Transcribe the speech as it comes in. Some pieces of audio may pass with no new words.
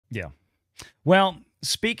Yeah. Well,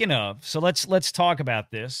 speaking of, so let's talk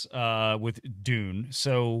about this with Dune.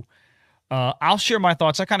 So I'll share my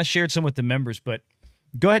thoughts. I kind of shared some with the members, but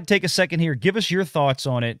go ahead and take a second here. Give us your thoughts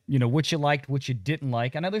on it. You know, what you liked, what you didn't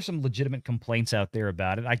like. I know there's some legitimate complaints out there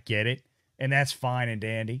about it. I get it, and that's fine and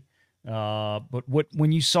dandy. But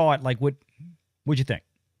when you saw it, like what'd you think?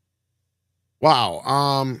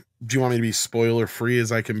 Wow. Do you want me to be spoiler free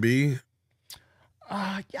as I can be?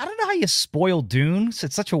 I don't know how you spoil Dune.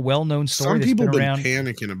 It's such a well-known story Some that's people been have been around.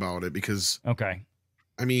 panicking about it because Okay.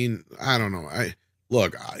 I mean, I don't know.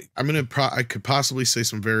 I could possibly say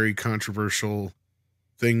some very controversial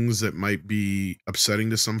things that might be upsetting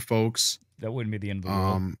to some folks. That wouldn't be the end of the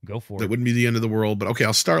world. Um, Go for that it. wouldn't be the end of the world, but okay,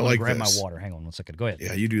 I'll start I'm gonna like grab my this. water. Hang on 1 second. Go ahead.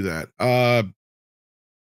 Yeah, you do that.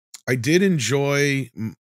 I did enjoy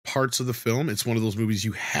parts of the film. It's one of those movies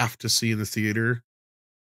you have to see in the theater,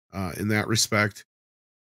 in that respect.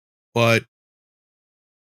 But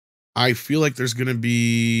I feel like there's going to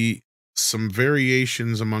be some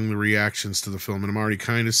variations among the reactions to the film, and I'm already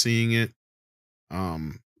kind of seeing it.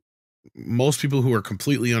 Um, Most people who are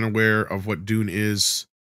completely unaware of what Dune is,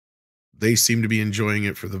 they seem to be enjoying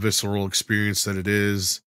it for the visceral experience that it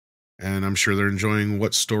is, and I'm sure they're enjoying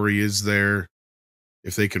what story is there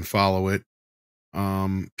if they can follow it.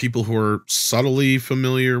 People who are subtly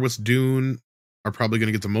familiar with Dune are probably going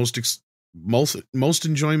to get the most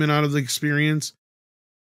enjoyment out of the experience.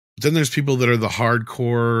 But then there's people that are the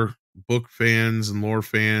hardcore book fans and lore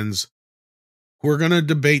fans who are going to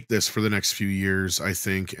debate this for the next few years, I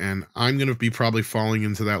think, and I'm going to be probably falling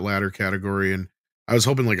into that latter category. And I was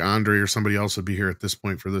hoping like Andre or somebody else would be here at this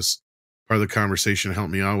point for this part of the conversation to help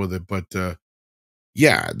me out with it. But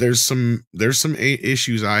yeah, there's some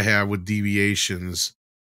issues I have with deviations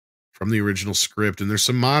from the original script, and there's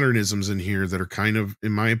some modernisms in here that are kind of,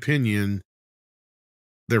 in my opinion,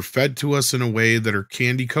 they're fed to us in a way that are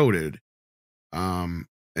candy coated.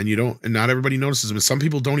 And you don't, and not everybody notices them. And some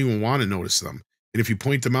people don't even want to notice them. And if you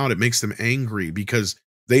point them out, it makes them angry because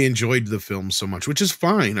they enjoyed the film so much, which is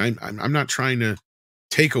fine. I'm not trying to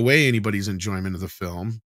take away anybody's enjoyment of the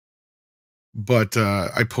film. But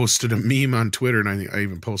I posted a meme on Twitter, and I think I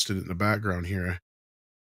even posted it in the background here.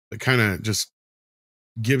 It kind of just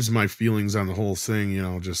gives my feelings on the whole thing, you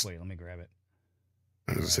know. Just Wait, let me grab it.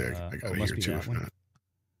 I was gonna say I got Oh, it it must here be too. that If one. not,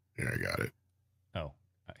 yeah, I got it. Oh,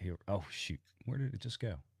 here. Oh, shoot. Where did it just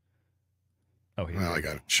go? Oh, here. Well, There I we got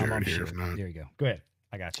go. it I'm shared on here. If share. not, There you go. Go ahead.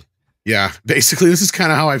 I got yeah. Basically, this is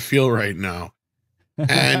kind of how I feel right now, you.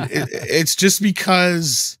 and it's just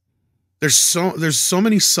because there's so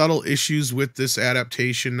many subtle issues with this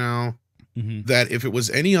adaptation now Hmm. that if it was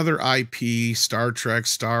any other IP, Star Trek,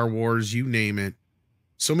 Star Wars, you name it,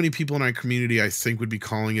 so many people in our community I think would be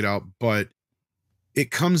calling it out, but it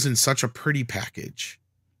comes in such a pretty package,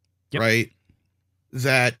 Yep. right?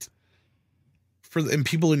 That and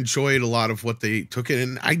people enjoyed a lot of what they took in,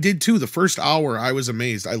 and I did too. The first hour, I was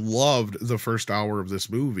amazed. I loved the first hour of this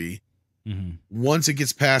movie. Hmm. Once it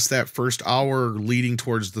gets past that first hour leading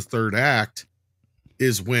towards the third act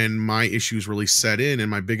is when my issues really set in, and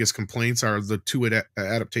my biggest complaints are the two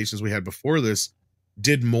adaptations we had before this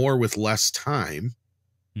did more with less time.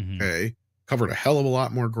 Hmm. Okay, covered a hell of a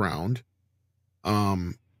lot more ground,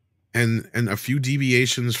 um and a few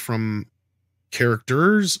deviations from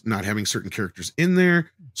characters, not having certain characters in there,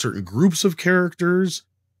 certain groups of characters,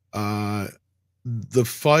 uh the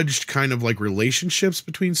fudged kind of like relationships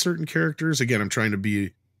between certain characters. Again, I'm trying to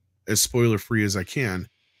be as spoiler free as I can.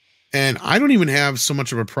 And I don't even have so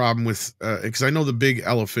much of a problem with, because I know the big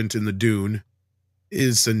elephant in the Dune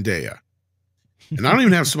is Zendaya. And I don't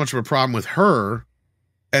even have so much of a problem with her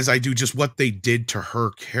as I do just what they did to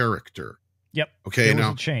her character. Yep. Okay. There was a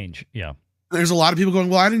Now, change. Yeah. there's a lot of people going,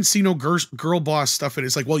 well, I didn't see no girl boss stuff. And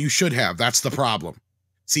it's like, well, you should have. That's the problem.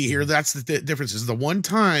 See here, that's the difference. Is the one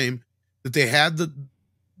time that they had the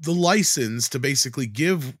license to basically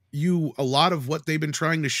give you a lot of what they've been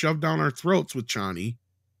trying to shove down our throats with Chani,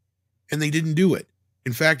 and they didn't do it.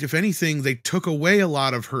 In fact, if anything, they took away a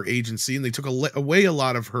lot of her agency, and they took away a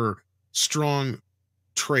lot of her strong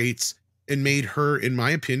traits and made her, in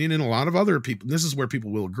my opinion, and a lot of other people, and this is where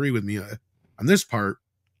people will agree with me on this part,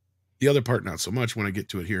 the other part not so much when I get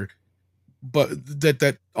to it here, but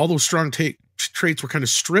that all those strong traits were kind of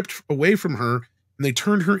stripped away from her, and they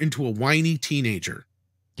turned her into a whiny teenager.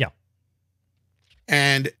 Yeah.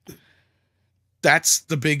 And that's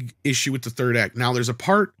the big issue with the third act. Now, there's a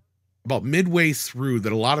part about midway through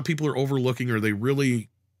that a lot of people are overlooking, or they really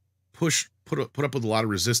put up with a lot of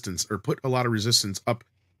resistance, or put a lot of resistance up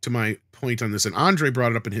to my point on this. And Andre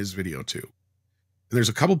brought it up in his video too. And there's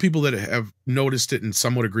a couple people that have noticed it and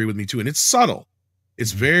somewhat agree with me too. And it's subtle.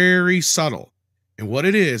 It's very subtle. And what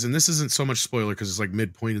it is, and this isn't so much spoiler because it's like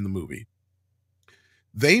midpoint in the movie.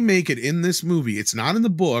 They make it in this movie. It's not in the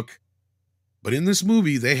book, but in this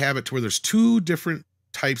movie, they have it to where there's two different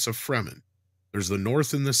types of Fremen. There's the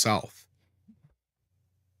North and the South.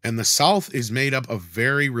 And the South is made up of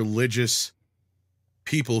very religious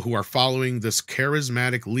people who are following this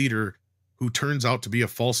charismatic leader who turns out to be a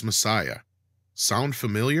false messiah. Sound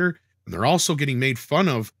familiar? And they're also getting made fun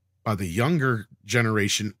of by the younger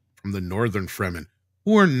generation from the Northern Fremen,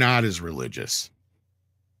 who are not as religious.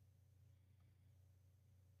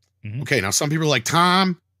 Mm-hmm. Okay, now some people are like,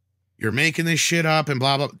 Tom, you're making this shit up and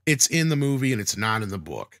blah, blah. It's in the movie and it's not in the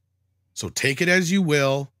book. So take it as you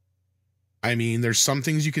will. I mean, there's some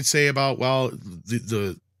things you could say about, well,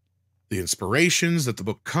 the inspirations that the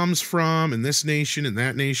book comes from in this nation and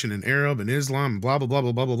that nation and Arab and Islam and blah, blah, blah,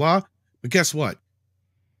 blah, blah, blah, blah. But guess what?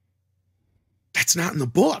 That's not in the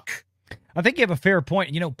book. I think you have a fair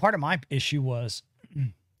point. You know, part of my issue was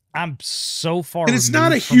I'm so far. And it's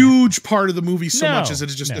not a huge part of the movie so much as it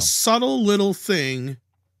is just no. a subtle little thing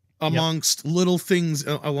amongst little things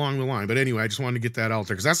along the line. But anyway, I just wanted to get that out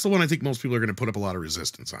there because that's the one I think most people are going to put up a lot of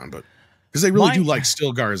resistance on. But because they really do like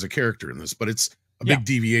Stilgar as a character in this, but it's a big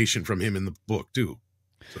deviation from him in the book too.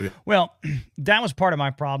 So, Well, that was part of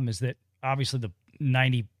my problem is that obviously the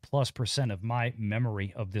 90+% of my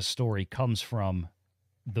memory of this story comes from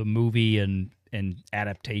the movie and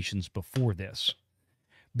adaptations before this.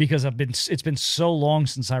 Because it's been so long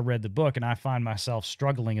since I read the book, and I find myself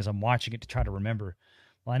struggling as I'm watching it to try to remember.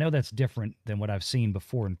 Well, I know that's different than what I've seen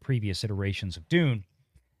before in previous iterations of Dune,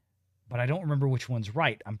 but I don't remember which one's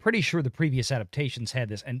right. I'm pretty sure the previous adaptations had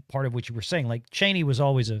this, and part of what you were saying, like Chani was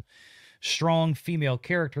always a strong female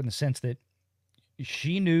character in the sense that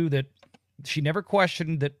she knew that she never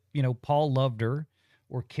questioned that, you know, Paul loved her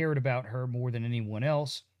or cared about her more than anyone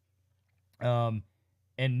else.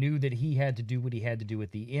 And knew that he had to do what he had to do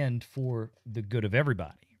at the end for the good of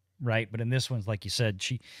everybody, right? But in this one, like you said,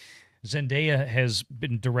 Zendaya has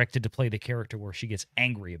been directed to play the character where she gets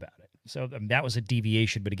angry about it. So that was a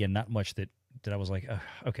deviation, but again, not much that I was like,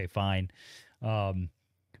 okay, fine.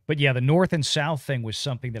 But yeah, the North and South thing was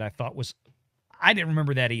something that I thought I didn't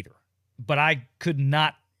remember that either, but I could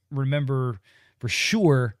not remember for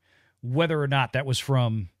sure whether or not that was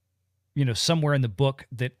from, you know, somewhere in the book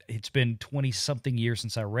that it's been 20-something years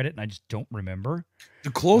since I read it, and I just don't remember.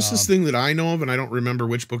 The closest thing that I know of, and I don't remember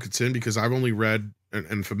which book it's in because I've only read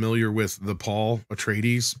and familiar with the Paul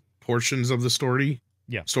Atreides portions of the story.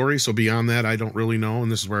 So beyond that, I don't really know,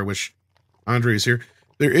 and this is where I wish Andre is here.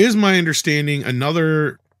 There is, my understanding,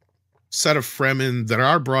 another set of Fremen that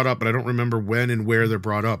are brought up, but I don't remember when and where they're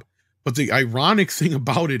brought up. But the ironic thing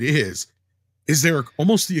about it is they're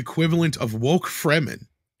almost the equivalent of woke Fremen.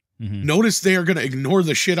 Mm-hmm. Notice they are going to ignore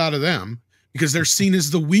the shit out of them because they're seen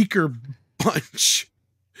as the weaker bunch.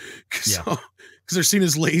 Because they're seen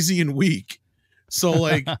as lazy and weak. So,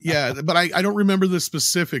 like, but I don't remember the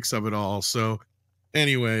specifics of it all. So,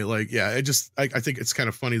 anyway, like, I think it's kind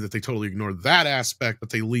of funny that they totally ignored that aspect,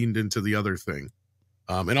 but they leaned into the other thing.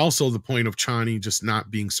 And also the point of Chani just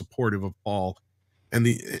not being supportive of Paul. And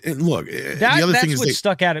look, the other thing is what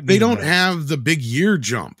stuck out at me. They don't have the big year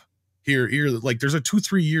jump. Here, like there's a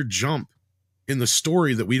 2-3 year jump in the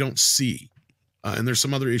story that we don't see. And there's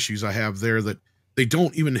some other issues I have there that they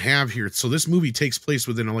don't even have here. So this movie takes place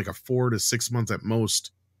within like a 4 to 6 month at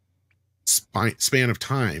most span of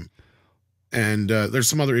time. And there's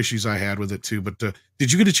some other issues I had with it too. But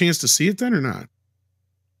did you get a chance to see it then or not?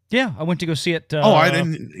 Yeah, I went to go see it. I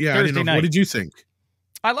didn't. Yeah, Thursday I didn't know. night. What did you think?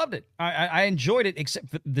 I loved it. I enjoyed it, except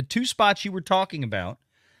for the two spots you were talking about.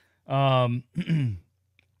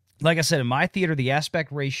 Like I said, in my theater, the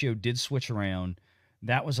aspect ratio did switch around.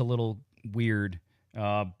 That was a little weird.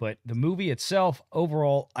 But the movie itself,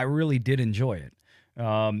 overall, I really did enjoy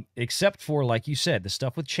it. Except for, like you said, the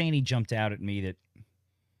stuff with Chani jumped out at me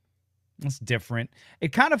that's different.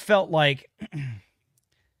 It kind of felt like,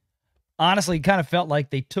 honestly, it kind of felt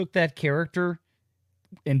like they took that character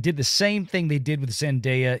and did the same thing they did with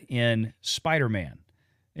Zendaya in Spider-Man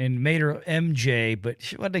and made her MJ, but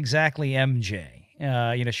she wasn't exactly MJ.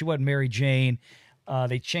 She wasn't Mary Jane.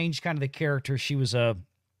 They changed kind of the character. She was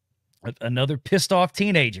another pissed off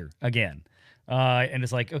teenager again. And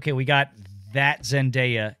it's like, okay, we got that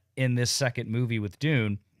Zendaya in this second movie with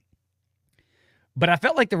Dune. But I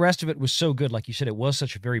felt like the rest of it was so good. Like you said, it was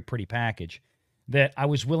such a very pretty package that I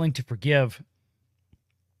was willing to forgive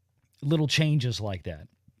little changes like that.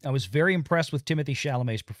 I was very impressed with Timothée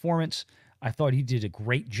Chalamet's performance. I thought he did a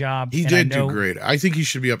great job. He did do great. I think he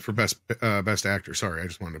should be up for best actor. Sorry, I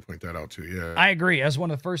just wanted to point that out too. Yeah, I agree. That's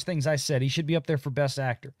one of the first things I said. He should be up there for best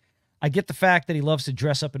actor. I get the fact that he loves to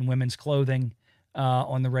dress up in women's clothing.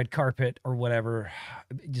 on the red carpet or whatever.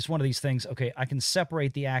 Just one of these things. Okay, I can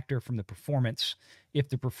separate the actor from the performance if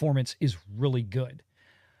the performance is really good.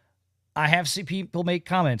 I have seen people make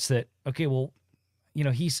comments that, okay, well, you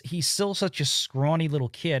know, he's still such a scrawny little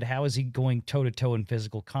kid. How is he going toe to toe in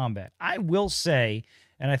physical combat? I will say,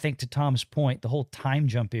 and I think to Tom's point, the whole time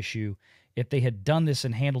jump issue, if they had done this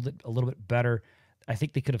and handled it a little bit better, I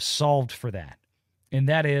think they could have solved for that. And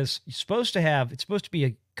that is, it's supposed to be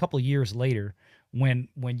a couple of years later when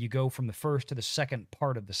you go from the first to the second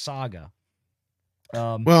part of the saga.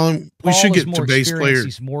 Well, we should get to base player.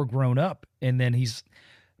 He's more grown up, and then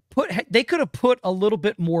they could have put a little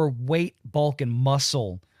bit more weight, bulk, and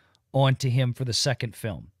muscle onto him for the second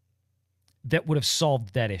film. That would have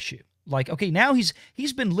solved that issue. Like, okay, now he's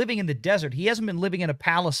been living in the desert. He hasn't been living in a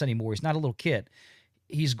palace anymore. He's not a little kid.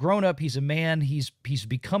 He's grown up. He's a man. He's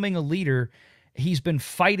becoming a leader. He's been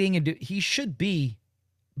fighting, and he should be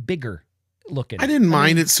bigger looking. I didn't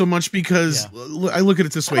mind it so much because I look at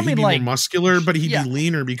it this way: he'd be more muscular, but he'd be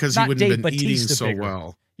leaner because he wouldn't have been eating so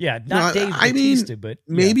well. Yeah, not Dave Bautista, but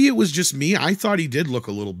maybe it was just me. I thought he did look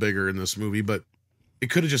a little bigger in this movie, but it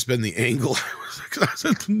could have just been the angle. I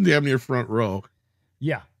was damn near front row.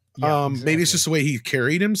 Yeah. Exactly. Maybe it's just the way he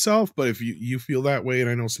carried himself, but if you feel that way, and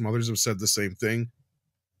I know some others have said the same thing,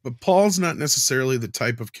 but Paul's not necessarily the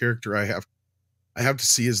type of character I have to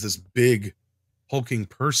see as this big hulking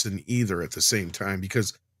person either at the same time,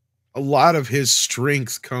 because a lot of his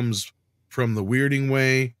strength comes from the weirding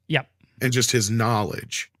way. Yep. And just his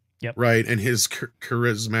knowledge. Yep. Right. And his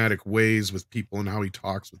charismatic ways with people and how he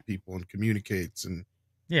talks with people and communicates. And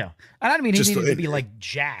yeah. And I don't mean he needed to be like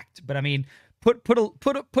jacked, but I mean, put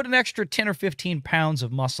an extra 10 or 15 pounds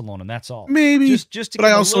of muscle on him. That's all. Maybe. Just to but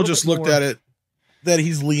I also just looked at it that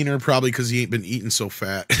he's leaner probably because he ain't been eating so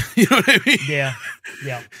fat. You know what I mean? Yeah.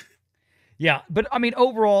 Yeah. Yeah. But I mean,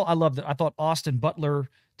 overall, I loved it. I thought Austin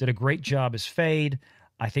Butler did a great job as Fade.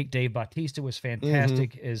 I think Dave Bautista was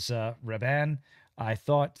fantastic as Reban. I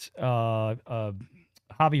thought Javier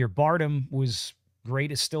Bardem was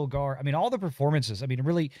great as Stilgar. I mean, all the performances. I mean,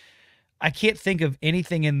 really, I can't think of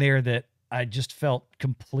anything in there that I just felt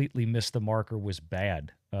completely missed the mark or was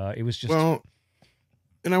bad. It was just... Well,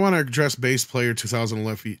 and I want to address Bass Player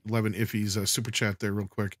 2011 Iffy's super chat there real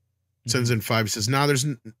quick. Sends in 5. He says, there's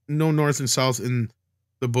no north and south in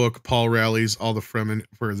the book. Paul rallies all the Fremen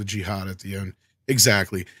for the jihad at the end.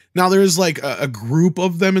 Exactly. Now there is like a group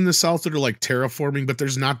of them in the South that are like terraforming, but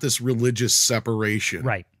there's not this religious separation.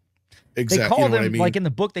 Right. Exactly. They call them, I mean? Like in the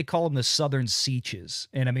book, they call them the Southern Sieges.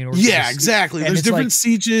 And I mean, exactly. There's different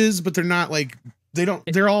sieges, but they're not like,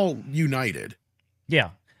 they're all united. Yeah.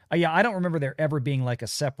 Yeah. I don't remember there ever being like a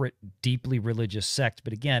separate, deeply religious sect.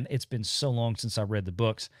 But again, it's been so long since I read the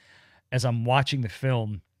books. As I'm watching the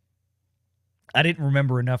film, I didn't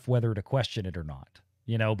remember enough whether to question it or not.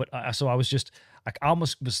 You know, but so I was just, I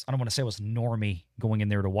almost was, I don't want to say I was normie going in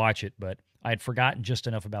there to watch it, but I had forgotten just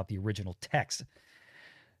enough about the original text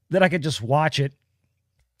that I could just watch it,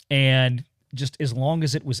 and just as long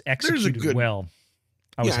as it was executed well,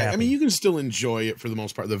 I was happy. I mean, you can still enjoy it for the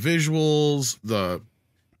most part. The visuals, the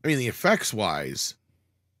effects wise,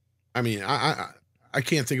 I mean, I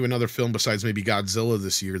can't think of another film besides maybe Godzilla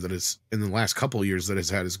this year that is, in the last couple of years, that has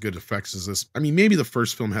had as good effects as this. I mean, maybe the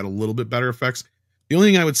first film had a little bit better effects. The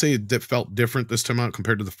only thing I would say that felt different this time out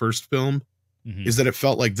compared to the first film is that it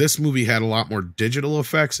felt like this movie had a lot more digital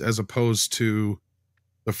effects as opposed to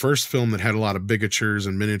the first film that had a lot of bigatures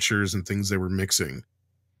and miniatures and things they were mixing.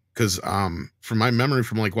 Because from my memory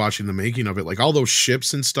from like watching the making of it, like all those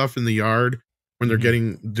ships and stuff in the yard when they're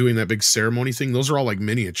doing that big ceremony thing, those are all like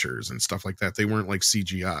miniatures and stuff like that. They weren't like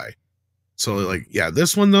CGI. So like, yeah,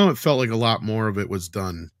 this one though, it felt like a lot more of it was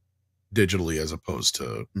done digitally as opposed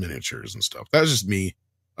to miniatures and stuff. That was just me,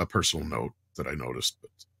 a personal note that I noticed,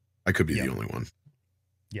 but I could be the only one.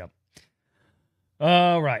 Yep.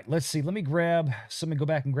 All right, let's see. Let me go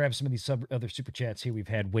back and grab some of these other super chats here we've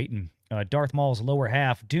had waiting. Darth Maul's lower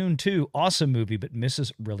half. Dune 2, awesome movie, but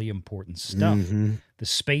misses really important stuff. The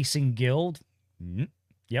Spacing Guild.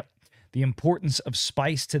 Yep. The importance of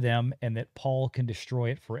spice to them and that Paul can destroy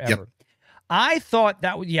it forever. Yep. I thought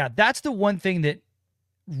that that's the one thing that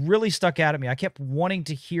really stuck out at me. I kept wanting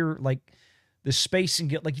to hear like the Spacing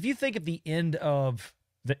Guild. Like if you think of the end of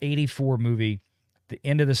the 84 movie, the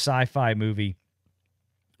end of the sci-fi movie,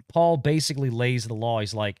 Paul basically lays the law.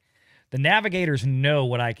 He's like, the navigators know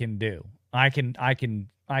what I can do. I can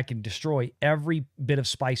destroy every bit of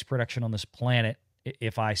spice production on this planet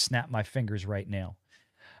if I snap my fingers right now.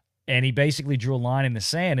 And he basically drew a line in the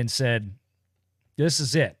sand and said, this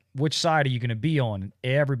is it. Which side are you going to be on? And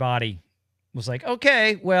everybody was like,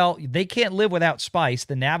 okay, well, they can't live without spice.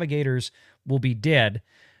 The navigators will be dead.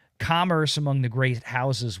 Commerce among the great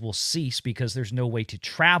houses will cease because there's no way to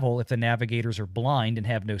travel if the navigators are blind and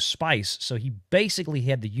have no spice. So he basically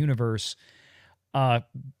had the universe by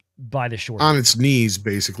the short on its knees,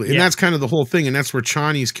 basically. And that's kind of the whole thing. And that's where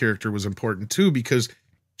Chani's character was important too, because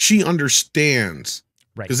she understands,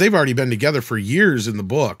 because they've already been together for years in the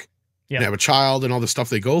book and have a child and all the stuff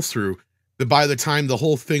they go through, that by the time the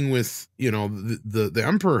whole thing with, you know, the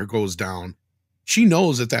emperor goes down, she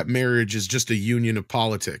knows that that marriage is just a union of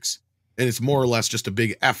politics, and it's more or less just a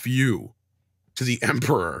big FU to the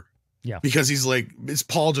emperor. Yeah. Because he's like, it's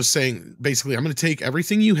Paul just saying, basically, I'm going to take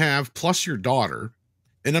everything you have plus your daughter,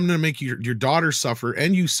 and I'm going to make your daughter suffer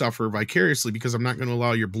and you suffer vicariously, because I'm not going to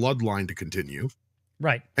allow your bloodline to continue.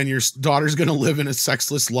 Right. And your daughter's going to live in a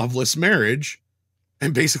sexless, loveless marriage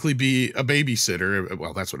and basically be a babysitter.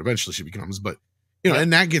 Well, that's what eventually she becomes, but you know,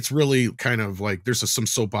 and that gets really kind of like, there's some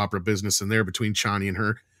soap opera business in there between Chani and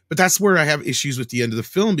her. But that's where I have issues with the end of the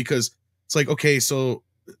film, because it's like, okay, so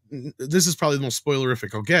this is probably the most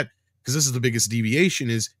spoilerific I'll get, because this is the biggest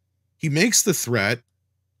deviation, is he makes the threat,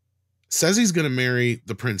 says he's going to marry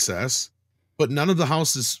the princess, but none of the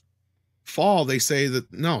houses fall. They say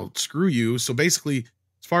that, no, screw you. So basically,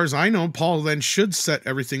 as far as I know, Paul then should set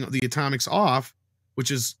everything, the atomics off, which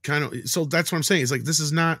is kind of, so that's what I'm saying. It's like, this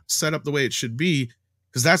is not set up the way it should be,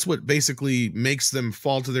 because that's what basically makes them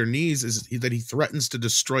fall to their knees, is that he threatens to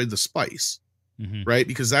destroy the spice, right?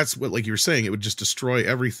 Because that's what, like you were saying, it would just destroy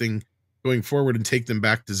everything going forward and take them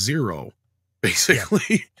back to zero,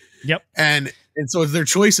 basically. Yep. And so their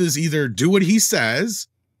choice is either do what he says,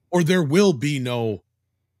 or there will be no,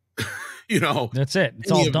 you know, that's it. It's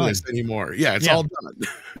all done anymore. Yeah, it's all done.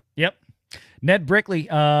 Yep. Ned Brickley,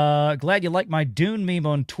 glad you liked my Dune meme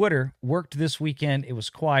on Twitter. Worked this weekend. It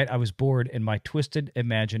was quiet. I was bored, and my twisted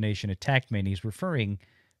imagination attacked me. And he's referring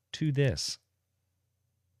to this.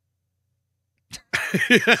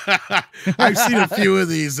 I've seen a few of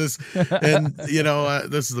these. And, you know,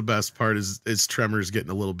 this is the best part, is Tremors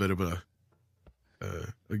getting a little bit of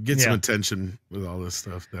get some attention with all this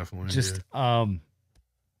stuff, definitely. Just,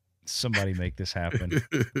 somebody make this happen.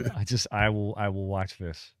 I will watch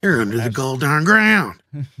this. You're under the golden ground.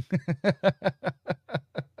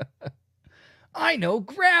 I know,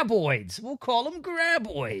 graboids. We'll call them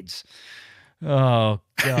graboids. Oh,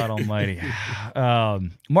 God almighty.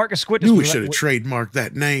 Marcus Squitness. Knew we should have trademarked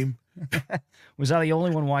that name. Was I the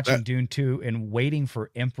only one watching Dune 2 and waiting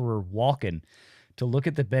for Emperor Walken to look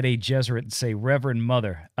at the Bene Gesserit and say, Reverend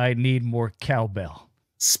Mother, I need more cowbell?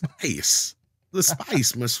 Spice. The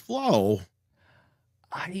spice must flow.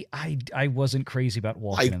 I wasn't crazy about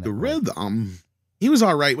Walken. Like the rhythm. He was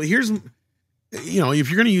all right. But here's, you know, if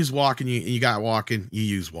you're going to use Walken, you got Walken, you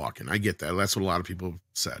use Walken. I get that. That's what a lot of people have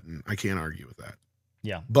said, and I can't argue with that.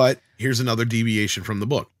 Yeah. But here's another deviation from the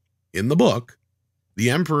book. In the book, the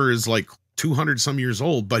Emperor is like 200 some years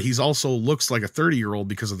old, but he's also looks like a 30-year-old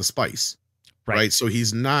because of the spice. Right. So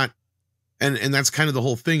he's not, and that's kind of the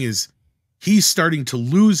whole thing, is he's starting to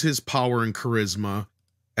lose his power and charisma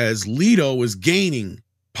as Leto is gaining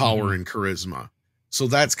power and charisma. So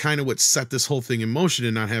that's kind of what set this whole thing in motion,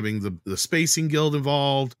 and not having the Spacing Guild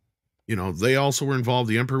involved. You know, they also were involved.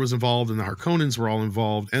 The Emperor was involved, and the Harkonnens were all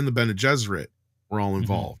involved, and the Bene Gesserit were all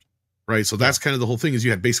involved. Right. So that's kind of the whole thing, is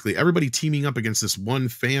you had basically everybody teaming up against this one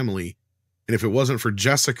family. And if it wasn't for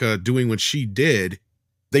Jessica doing what she did,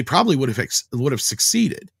 they probably would have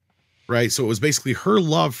succeeded. Right. So it was basically her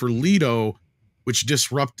love for Leto, which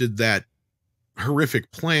disrupted that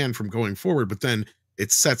horrific plan from going forward. But then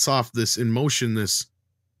it sets off this in motion, this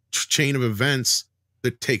chain of events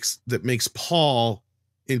that makes Paul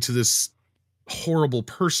into this horrible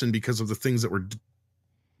person because of the things that were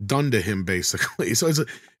done to him, basically. So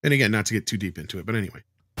and again, not to get too deep into it, but anyway.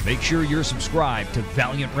 Make sure you're subscribed to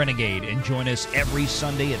Valiant Renegade and join us every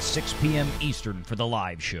Sunday at 6 p.m. Eastern for the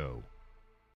live show.